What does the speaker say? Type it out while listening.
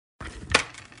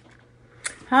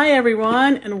Hi,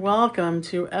 everyone, and welcome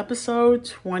to episode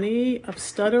 20 of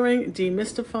Stuttering,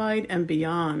 Demystified, and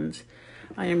Beyond.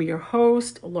 I am your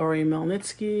host, Lori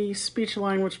Melnitsky,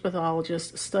 speech-language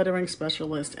pathologist, stuttering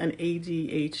specialist, and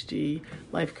ADHD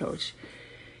life coach.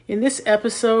 In this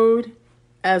episode,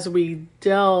 as we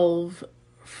delve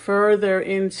further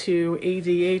into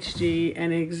ADHD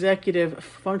and executive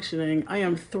functioning, I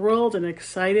am thrilled and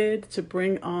excited to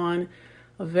bring on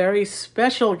a very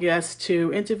special guest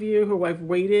to interview who I've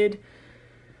waited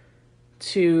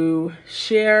to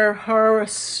share her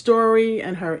story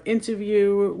and her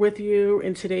interview with you.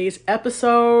 In today's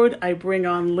episode, I bring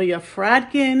on Leah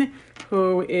Fradkin,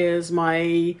 who is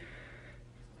my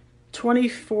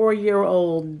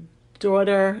 24-year-old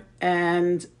daughter,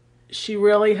 and she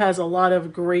really has a lot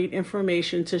of great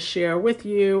information to share with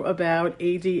you about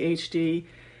ADHD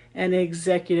and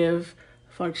executive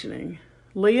functioning.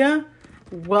 Leah,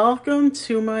 welcome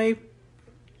to my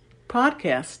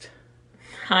podcast.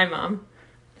 Hi, Mom.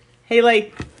 Hey,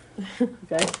 Lee.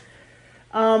 Okay.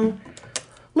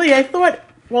 Lee, I thought,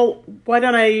 well, why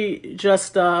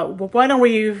don't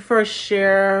we first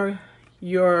share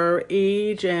your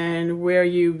age and where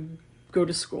you go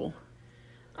to school?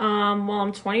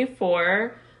 I'm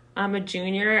 24. I'm a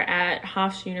junior at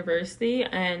Hofstra University,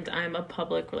 and I'm a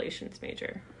public relations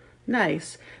major.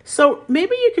 Nice. So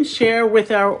maybe you can share with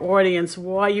our audience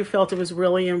why you felt it was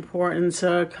really important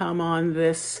to come on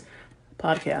this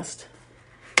podcast.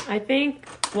 I think,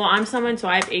 I'm someone, so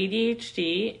I have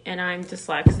ADHD and I'm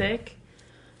dyslexic.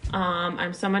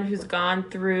 I'm someone who's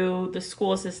gone through the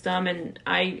school system, and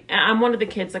I'm one of the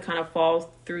kids that kind of falls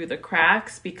through the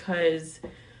cracks because,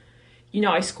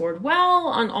 I scored well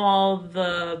on all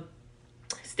the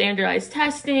standardized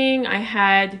testing. I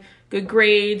had good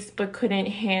grades, but couldn't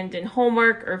hand in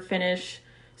homework or finish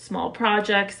small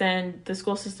projects, and the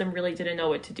school system really didn't know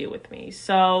what to do with me.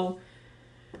 So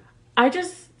I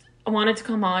just wanted to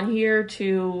come on here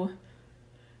to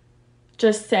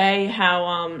just say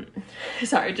how,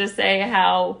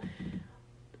 how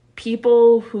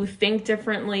people who think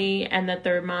differently and that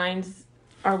their minds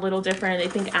are a little different and they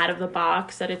think out of the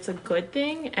box, that it's a good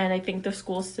thing. And I think the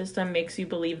school system makes you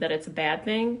believe that it's a bad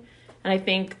thing. And I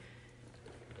think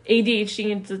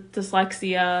ADHD and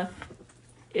dyslexia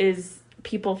is,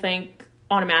 people think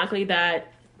automatically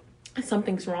that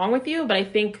something's wrong with you, but I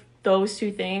think those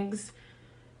two things,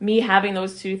 me having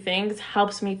those two things,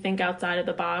 helps me think outside of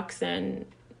the box and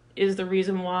is the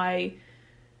reason why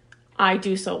I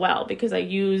do so well, because I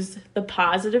use the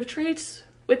positive traits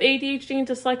with ADHD and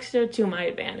dyslexia to my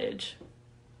advantage.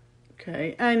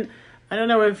 Okay, and I don't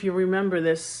know if you remember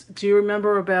this. Do you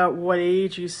remember about what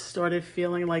age you started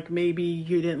feeling like maybe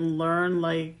you didn't learn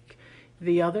like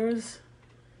the others?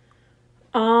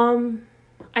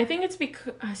 I think it's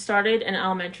because I started in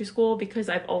elementary school because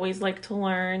I've always liked to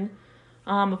learn.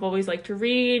 I've always liked to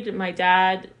read. With my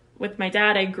dad,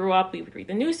 I grew up, we would read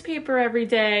the newspaper every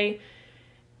day.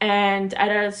 And at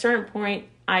a certain point,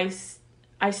 I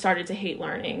started to hate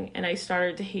learning and I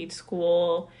started to hate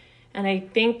school. And I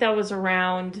think that was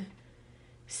around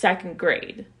second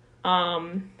grade,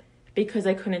 because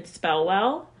I couldn't spell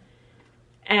well.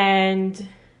 And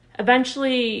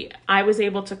eventually I was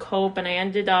able to cope, and I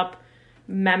ended up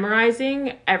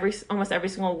memorizing almost every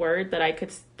single word that I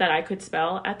could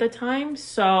spell at the time.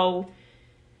 So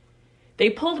they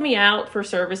pulled me out for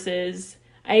services.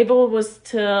 I was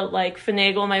to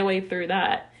finagle my way through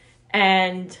that,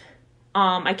 and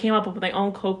I came up with my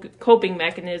own coping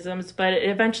mechanisms, but it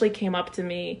eventually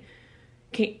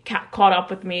caught up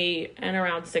with me in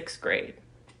around 6th grade.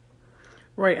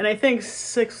 Right, and I think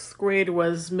 6th grade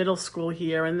was middle school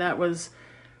here, and that was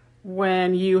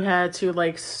when you had to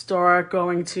start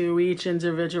going to each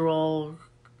individual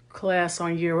class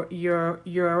on your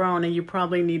own, and you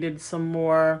probably needed some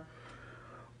more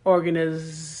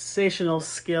organizational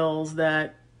skills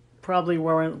that probably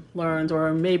weren't learned,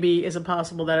 or maybe is it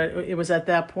possible that it was at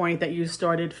that point that you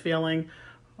started feeling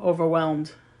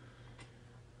overwhelmed?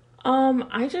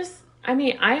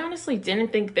 I honestly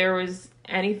didn't think there was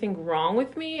anything wrong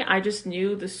with me. I just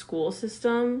knew the schools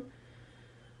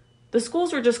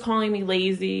were just calling me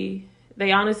lazy.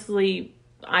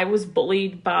 I was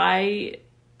bullied by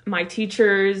my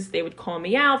teachers. They would call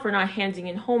me out for not handing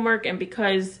in homework, and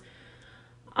because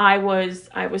I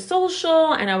was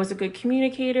social and I was a good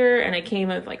communicator and I came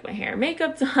with my hair and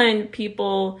makeup done,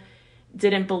 people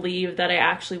didn't believe that I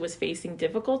actually was facing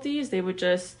difficulties. They would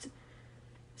just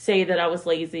say that I was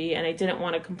lazy and I didn't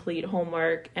want to complete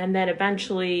homework. And then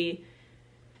eventually,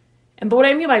 but what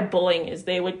I mean by bullying is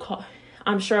they would call,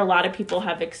 I'm sure a lot of people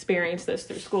have experienced this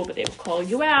through school, but they would call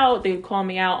you out. They would call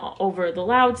me out over the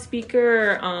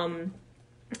loudspeaker.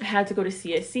 I had to go to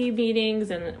CSC meetings,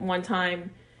 and one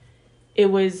time it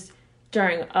was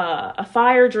during a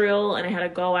fire drill, and I had to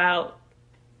go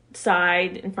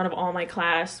outside in front of all my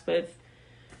class with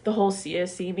the whole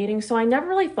CSC meeting. So I never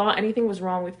really thought anything was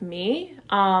wrong with me.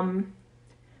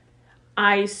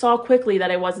 I saw quickly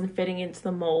that I wasn't fitting into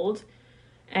the mold,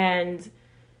 and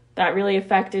that really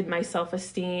affected my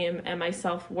self-esteem and my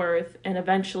self-worth. And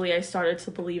eventually I started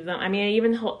to believe them. I mean, I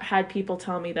even had people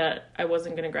tell me that I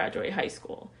wasn't going to graduate high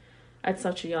school at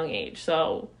such a young age.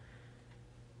 So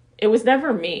it was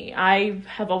never me. I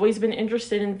have always been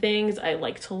interested in things. I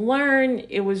like to learn.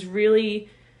 It was really,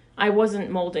 I wasn't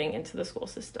molding into the school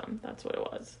system. That's what it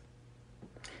was.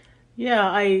 Yeah,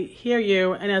 I hear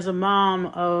you. And as a mom,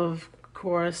 of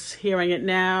course, hearing it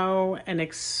now and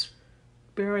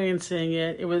experiencing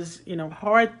it, it was,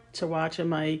 hard to watch, and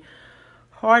my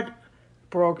heart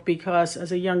broke because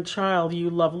as a young child, you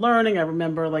love learning. I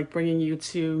remember bringing you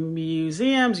to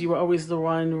museums. You were always the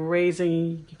one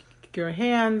raising your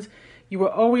hands. You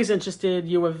were always interested.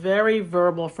 You were very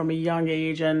verbal from a young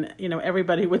age, and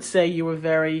everybody would say you were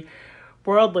very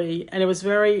worldly, and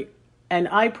and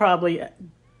I probably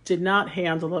did not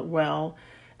handle it well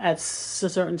at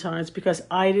certain times because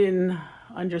I didn't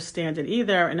understand it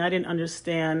either, and I didn't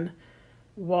understand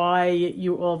why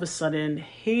you all of a sudden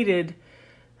hated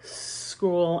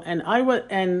school. And I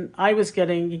was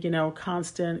getting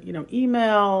constant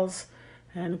emails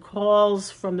and calls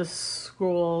from the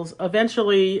schools.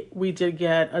 Eventually we did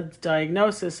get a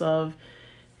diagnosis of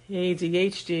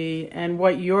ADHD, and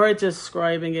what you're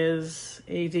describing is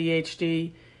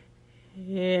ADHD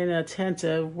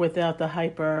inattentive without the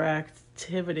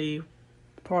hyperactivity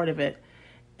part of it.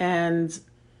 And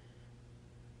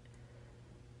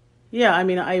yeah, I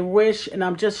mean, I wish, and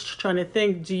I'm just trying to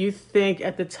think, do you think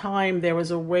at the time there was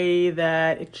a way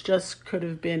that it just could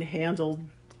have been handled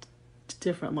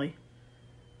differently?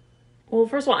 Well,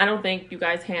 first of all, I don't think you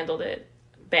guys handled it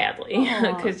badly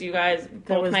because you guys,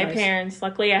 both my nice. parents,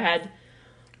 luckily I had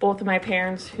both of my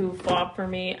parents who fought for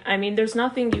me. I mean, there's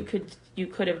nothing you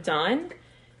could have done.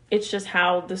 It's just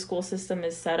how the school system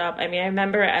is set up. I mean, I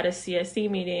remember at a CSC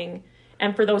meeting,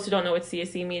 and for those who don't know what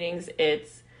CSC meetings,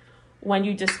 it's when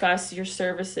you discuss your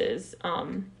services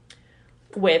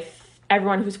with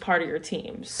everyone who's part of your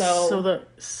team.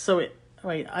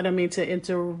 Wait, I don't mean to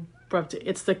interrupt.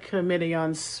 It's the Committee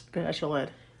on Special Ed.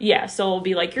 Yeah, so it'll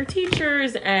be your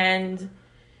teachers and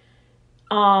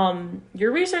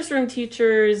your resource room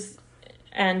teachers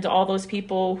and all those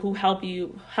people who help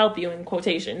you in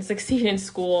quotation succeed in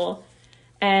school.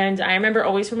 And I remember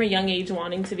always from a young age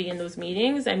wanting to be in those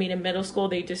meetings. I mean, in middle school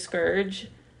they discourage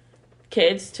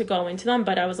kids to go into them,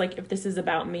 but I was like, if this is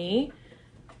about me,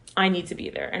 I need to be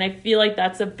there. And I feel like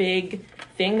that's a big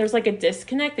thing. There's a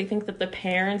disconnect. They think that the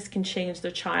parents can change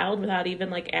the child without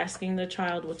even asking the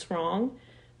child what's wrong.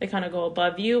 They kind of go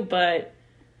above you, but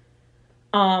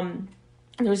there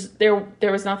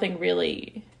was nothing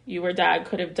really you or dad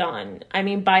could have done. I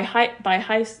mean,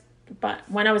 but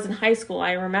when I was in high school,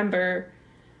 I remember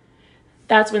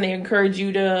that's when they encourage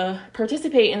you to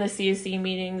participate in the CSC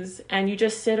meetings, and you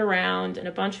just sit around and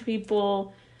a bunch of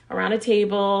people around a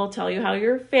table tell you how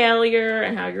you're a failure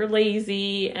and how you're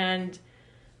lazy. And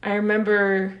I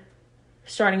remember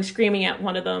starting screaming at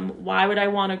one of them, why would I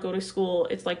want to go to school?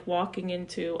 It's like walking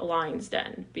into a lion's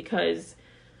den. Because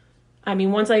I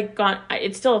mean,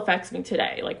 it still affects me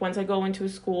today. Once I go into a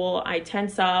school, I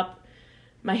tense up.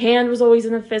 My hand was always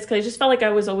in a fist because I just felt like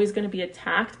I was always going to be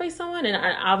attacked by someone. And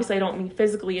obviously I don't mean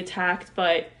physically attacked,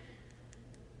 but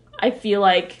I feel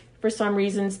like for some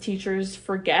reasons teachers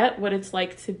forget what it's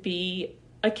like to be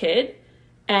a kid,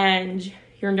 and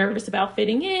you're nervous about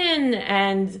fitting in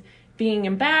and being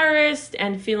embarrassed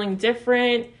and feeling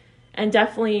different, and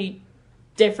definitely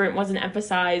different wasn't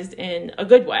emphasized in a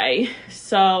good way.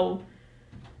 So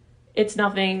it's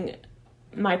nothing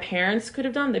my parents could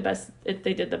have done.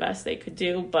 They did the best they could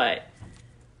do, but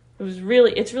it's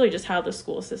really just how the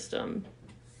school system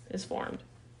is formed.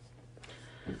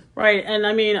 Right. And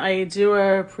I mean, I do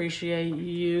appreciate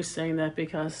you saying that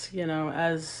because,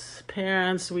 as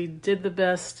parents, we did the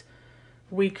best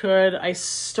we could. I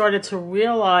started to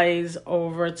realize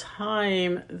over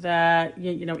time that,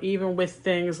 even with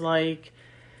things like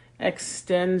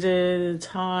extended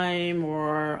time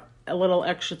or a little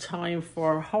extra time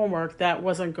for homework, that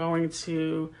wasn't going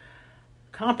to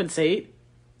compensate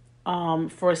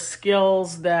for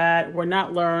skills that were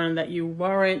not learned, that you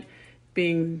weren't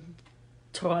being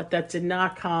taught, that did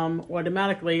not come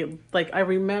automatically. I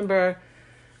remember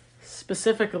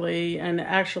specifically, and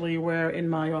actually we're in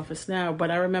my office now,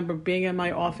 but I remember being in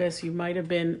my office, you might have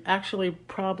been actually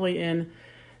probably in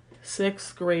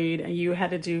 6th grade, and you had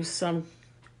to do some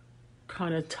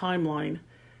kind of timeline.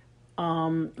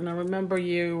 And I remember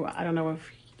I don't know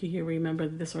if you remember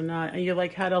this or not, and you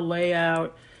like had to lay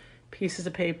out pieces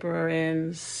of paper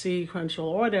in sequential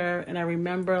order. And I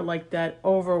remember like that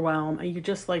overwhelm, and you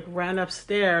just like ran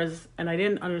upstairs, and I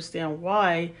didn't understand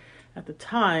why at the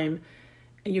time.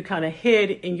 And you kind of hid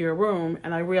in your room.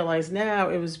 And I realize now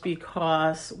it was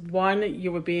because, one,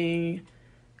 you were being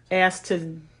asked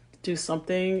to do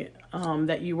something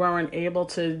that you weren't able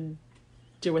to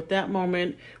do at that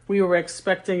moment. We were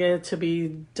expecting it to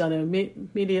be done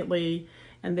immediately,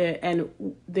 and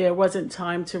there wasn't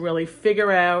time to really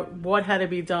figure out what had to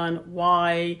be done,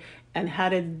 why, and how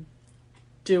to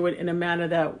do it in a manner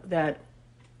that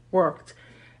worked.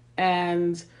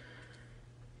 And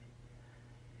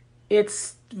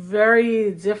it's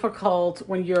very difficult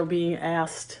when you're being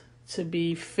asked to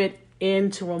be fit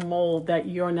into a mold that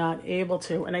you're not able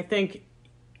to. And I think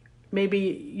maybe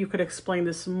you could explain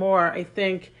this more. I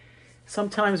think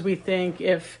sometimes we think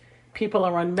if people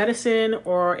are on medicine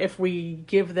or if we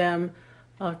give them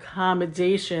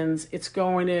accommodations, it's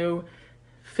going to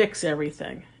fix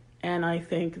everything. And I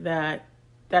think that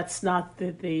that's not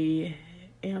the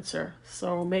answer.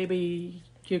 So maybe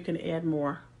you can add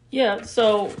more. Yeah,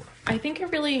 so I think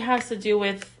it really has to do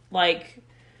with, like,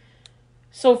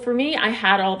 so for me, I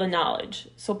had all the knowledge.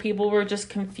 So people were just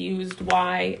confused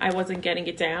why I wasn't getting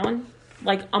it down.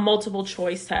 Like a multiple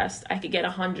choice test, I could get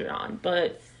 100 on,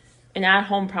 but an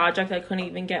at-home project I couldn't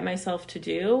even get myself to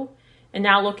do. And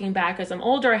now looking back as I'm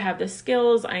older, I have the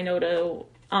skills. I know to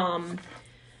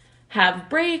have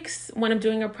breaks when I'm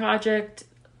doing a project,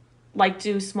 like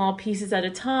do small pieces at a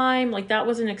time. Like that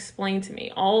wasn't explained to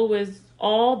me. All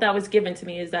that was given to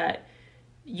me is that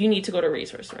you need to go to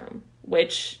resource room,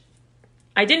 which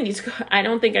I didn't need to go. I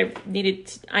don't think I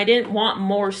needed I didn't want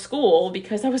more school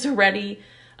because I was already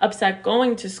upset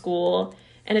going to school.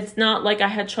 And it's not like I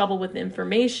had trouble with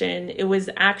information. It was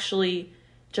actually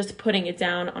just putting it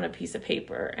down on a piece of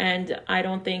paper. And I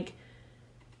don't think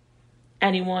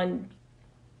anyone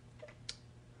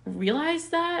realized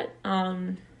that.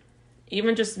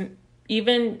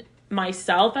 Even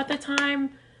myself at the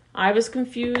time, I was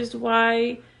confused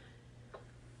why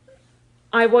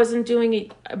I wasn't doing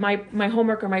my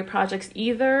homework or my projects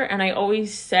either. And I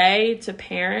always say to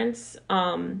parents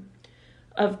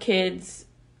of kids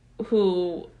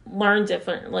who learn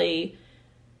differently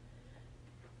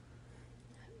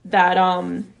that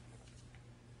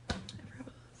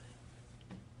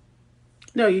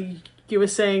No, you were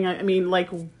saying, I mean, like,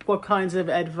 what kinds of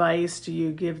advice do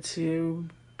you give to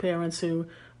parents who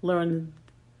learn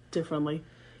differently?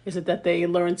 Is it that they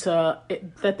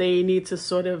that they need to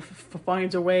sort of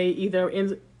find a way either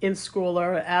in school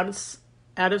or out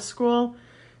of school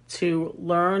to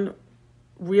learn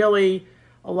really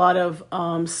a lot of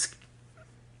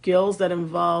skills that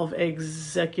involve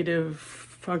executive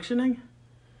functioning?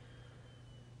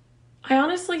 I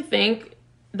honestly think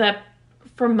that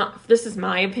this is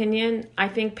my opinion, I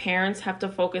think parents have to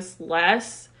focus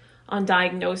less on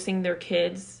diagnosing their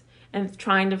kids and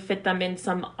trying to fit them in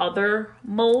some other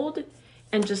mold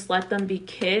and just let them be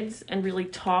kids and really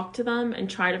talk to them and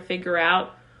try to figure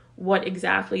out what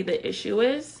exactly the issue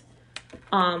is.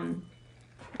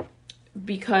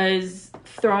 Because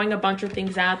throwing a bunch of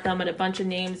things at them and a bunch of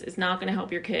names is not going to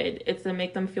help your kid. It's going to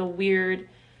make them feel weird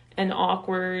and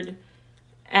awkward.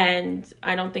 And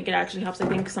I don't think it actually helps. I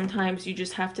think sometimes you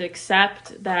just have to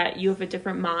accept that you have a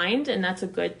different mind, and that's a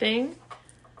good thing.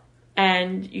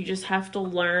 And you just have to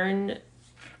learn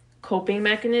coping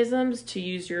mechanisms to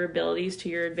use your abilities to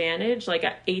your advantage. Like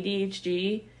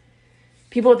ADHD,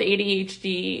 people with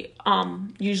ADHD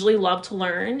usually love to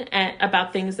learn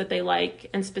about things that they like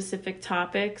and specific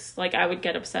topics. Like I would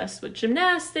get obsessed with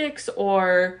gymnastics,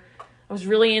 or I was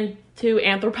really into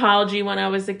anthropology when I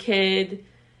was a kid.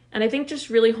 And I think just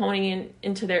really honing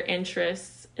into their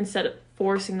interests instead of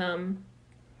forcing them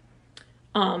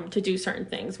to do certain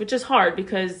things, which is hard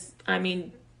because, I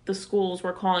mean, the schools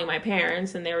were calling my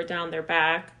parents and they were down their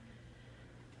back.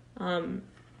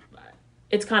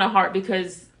 It's kind of hard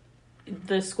because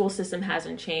the school system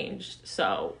hasn't changed.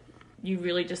 So you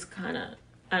really just kind of,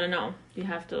 I don't know, you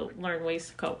have to learn ways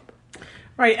to cope.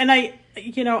 Right. And I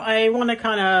want to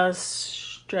kind of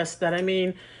stress that. I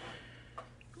mean,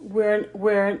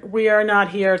 we are not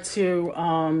here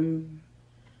to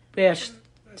bash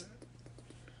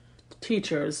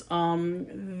teachers.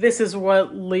 This is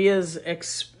what Leah's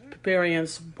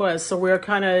experience was. So we're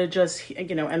kind of just,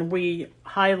 and we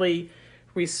highly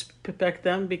respect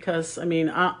them because, I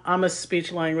mean, I'm a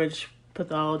speech language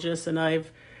pathologist and I've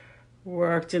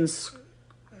worked in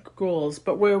schools,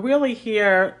 but we're really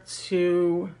here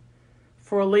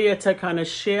for Leah to kind of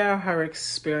share her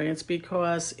experience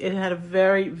because it had a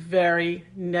very, very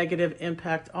negative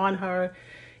impact on her.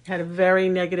 It had a very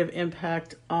negative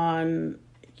impact on,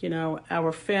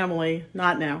 our family,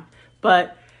 not now,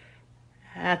 but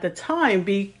at the time,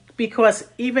 because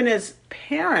even as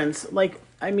parents,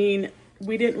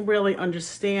 we didn't really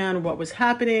understand what was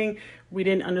happening. We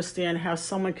didn't understand how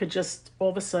someone could just all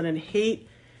of a sudden hate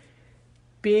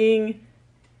being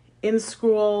in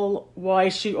school, why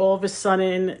she all of a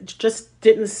sudden just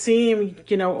didn't seem,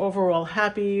 overall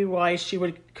happy, why she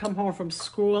would come home from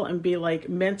school and be like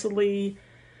mentally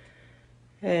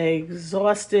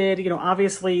exhausted.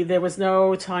 Obviously there was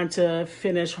no time to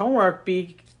finish homework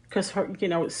because her,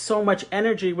 so much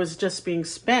energy was just being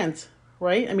spent,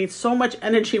 right? I mean, so much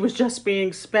energy was just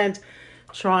being spent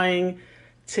trying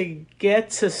to get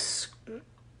to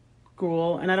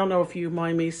school. And I don't know if you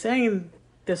mind me saying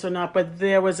this or not, but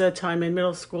there was a time in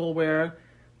middle school where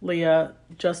Leah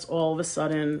just all of a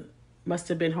sudden must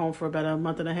have been home for about a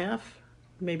month and a half,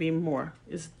 maybe more.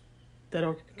 Is that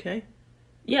okay?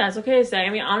 Yeah, it's okay to say.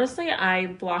 I mean, honestly, I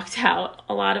blocked out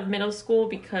a lot of middle school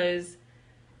because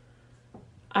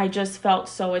I just felt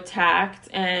so attacked,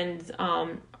 and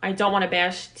I don't want to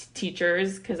bash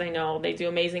teachers because I know they do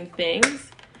amazing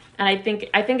things, and I think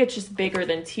it's just bigger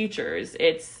than teachers.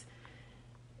 It's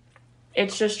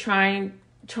just trying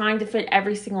to fit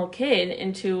every single kid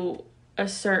into a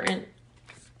certain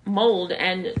mold,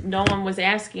 and no one was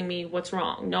asking me what's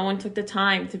wrong. No one took the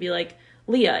time to be like,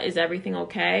 Leah, is everything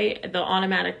okay? The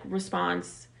automatic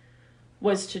response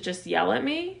was to just yell at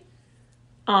me.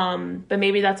 But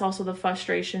maybe that's also the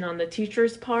frustration on the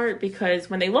teacher's part, because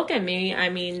when they look at me, I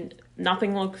mean,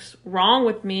 nothing looks wrong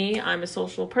with me. I'm a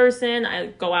social person. I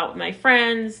go out with my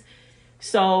friends.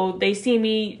 So they see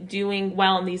me doing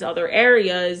well in these other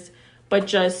areas,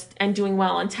 and doing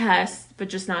well on tests, but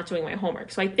just not doing my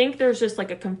homework. So I think there's just like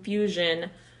a confusion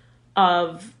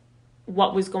of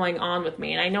what was going on with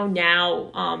me. And I know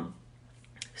now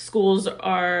schools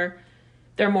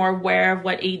they're more aware of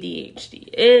what ADHD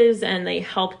is, and they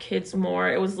help kids more.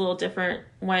 It was a little different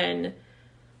when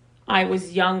I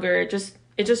was younger. It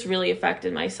just really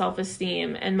affected my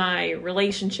self-esteem and my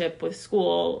relationship with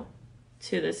school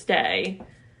to this day.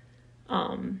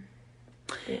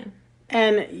 Yeah.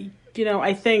 And,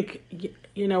 I think,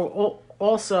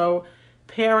 also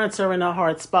parents are in a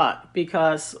hard spot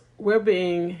because we're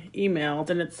being emailed,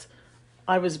 and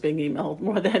I was being emailed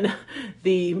more than as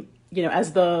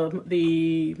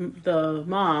the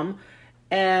mom,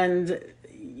 and,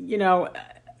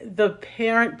 the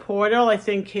parent portal, I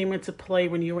think, came into play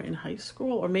when you were in high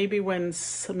school, or maybe when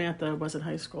Samantha was in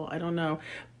high school. I don't know.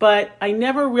 But I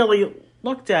never really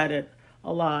looked at it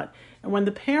a lot. And when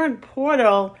the parent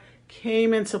portal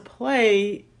came into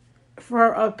play,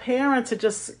 for a parent to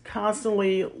just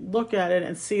constantly look at it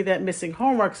and see that missing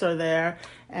homeworks are there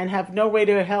and have no way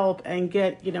to help and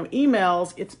get,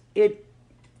 emails, it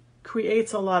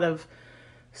creates a lot of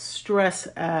stress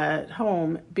at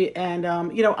home. And,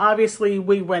 obviously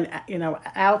we went,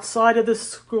 outside of the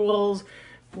schools.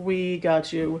 We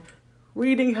got you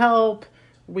reading help.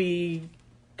 We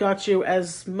got you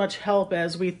as much help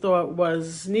as we thought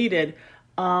was needed.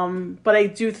 But I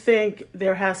do think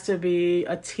there has to be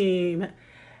a team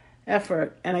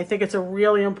effort. And I think it's a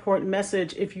really important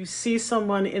message. If you see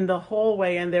someone in the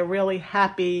hallway and they're really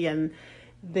happy and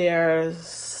they're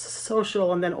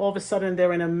social, and then all of a sudden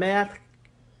they're in a math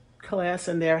class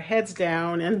and their heads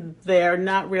down and they're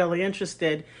not really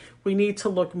interested, we need to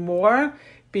look more,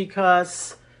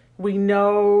 because we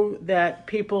know that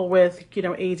people with,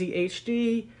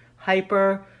 ADHD,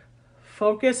 hyper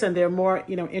focus, and they're more,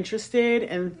 interested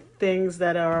in things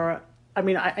that are,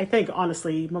 I think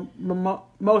honestly,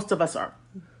 most of us are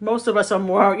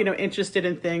more, interested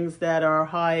in things that are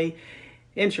high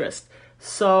interest.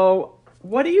 So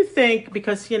what do you think?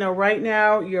 Because, right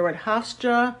now you're at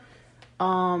Hofstra.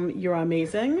 You're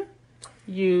amazing.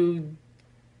 You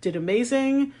did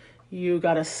amazing. You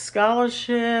got a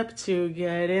scholarship to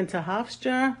get into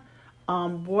Hofstra.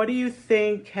 What do you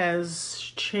think has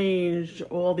changed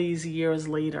all these years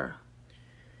later?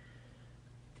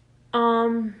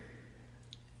 I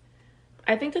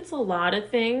think it's a lot of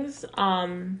things.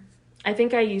 I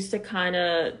think I used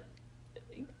to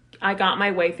I got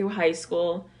my way through high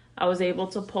school. I was able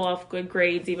to pull off good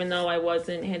grades, even though I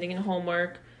wasn't handing in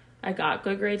homework. I got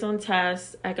good grades on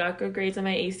tests. I got good grades on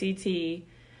my ACT.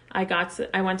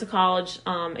 I went to college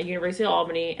at University of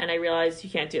Albany, and I realized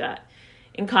you can't do that.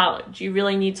 In college, you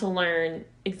really need to learn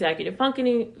executive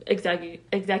functioning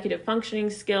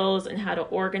skills and how to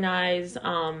organize.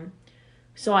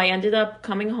 So I ended up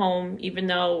coming home, even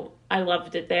though I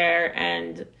loved it there,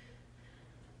 and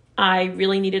I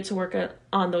really needed to work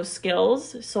on those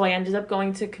skills. So I ended up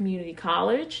going to community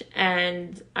college,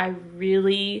 and I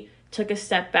really took a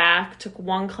step back, took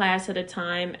one class at a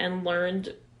time, and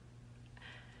learned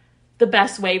the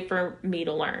best way for me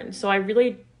to learn. So I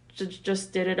really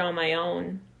just did it on my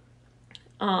own.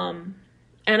 And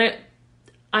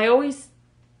I always,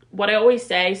 what I always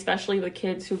say, especially with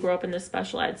kids who grow up in the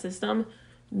special ed system,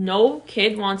 no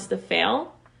kid wants to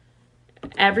fail.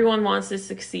 Everyone wants to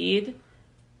succeed.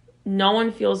 No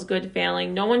one feels good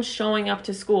failing. No one's showing up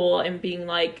to school and being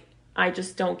like, I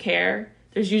just don't care.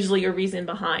 There's usually a reason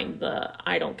behind the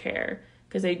I don't care,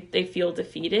 because they feel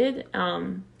defeated.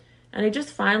 And I just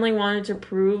finally wanted to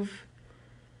prove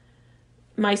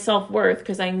my self-worth,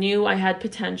 because I knew I had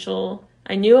potential.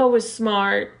 I knew I was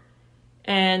smart,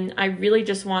 and I really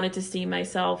just wanted to see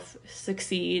myself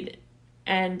succeed.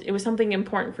 And it was something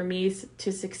important for me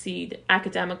to succeed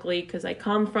academically, because I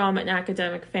come from an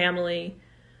academic family.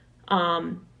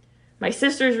 My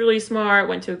sister's really smart,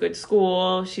 went to a good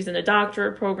school. She's in a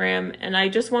doctorate program. And I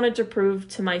just wanted to prove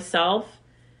to myself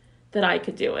that I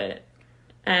could do it.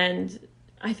 And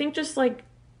I think just like,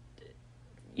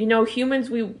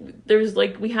 humans,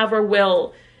 we have our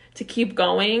will to keep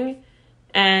going.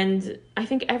 And I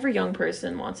think every young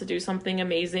person wants to do something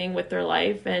amazing with their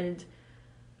life. And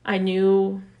I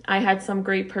knew I had some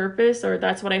great purpose, or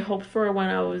that's what I hoped for when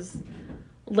I was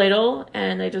little.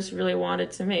 And I just really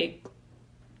wanted to make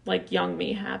young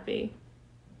me happy.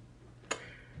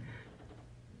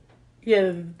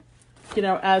 Yeah,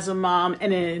 as a mom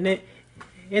and an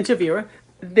interviewer,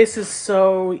 this is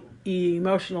so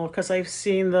emotional, because I've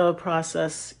seen the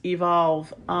process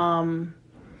evolve. And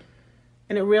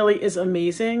it really is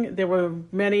amazing. There were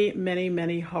many, many,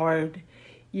 many hard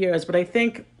years, but I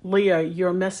think, Leah,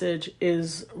 your message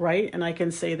is right. And I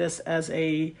can say this as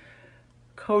a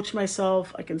coach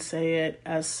myself. I can say it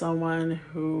as someone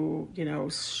who,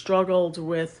 struggled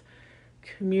with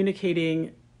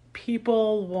communicating.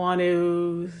 People want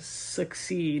to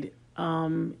succeed.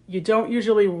 You don't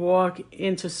usually walk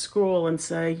into school and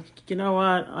say, you know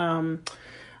what, I'm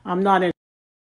not